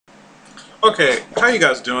Okay, how you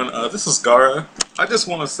guys doing? This is Gaara. I just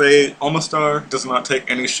want to say Omastar does not take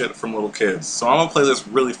any shit from little kids, so I'm gonna play this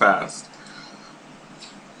really fast.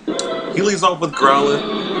 He leads off with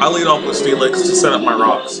Growlithe. I lead off with Steelix to set up my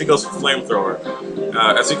rocks. He goes for Flamethrower.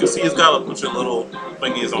 As you can see, he's got a bunch of little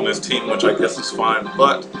thingies on his team, which I guess is fine,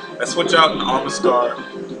 but I switch out in Omastar,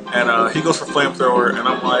 and he goes for Flamethrower, and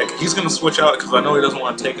I'm like, he's gonna switch out because I know he doesn't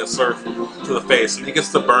want to take a Surf to the face, and he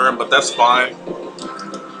gets the burn, but that's fine.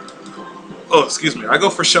 Oh, excuse me. I go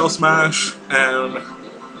for Shell Smash, and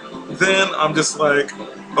then I'm just like,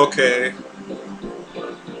 okay.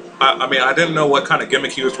 I mean, I didn't know what kind of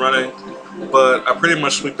gimmick he was running, but I pretty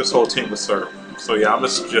much sweep this whole team with Surf. So yeah, I'm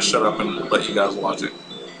just shut up and let you guys watch it.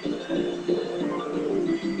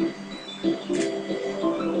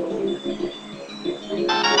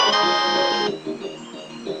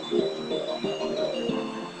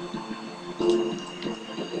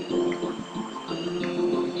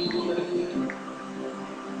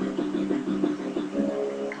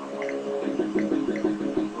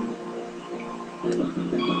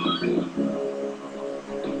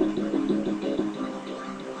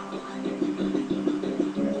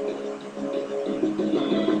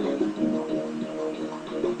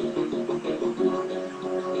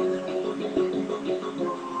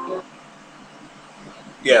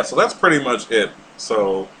 Yeah, so that's pretty much it.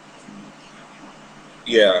 So,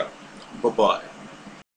 yeah, bye-bye.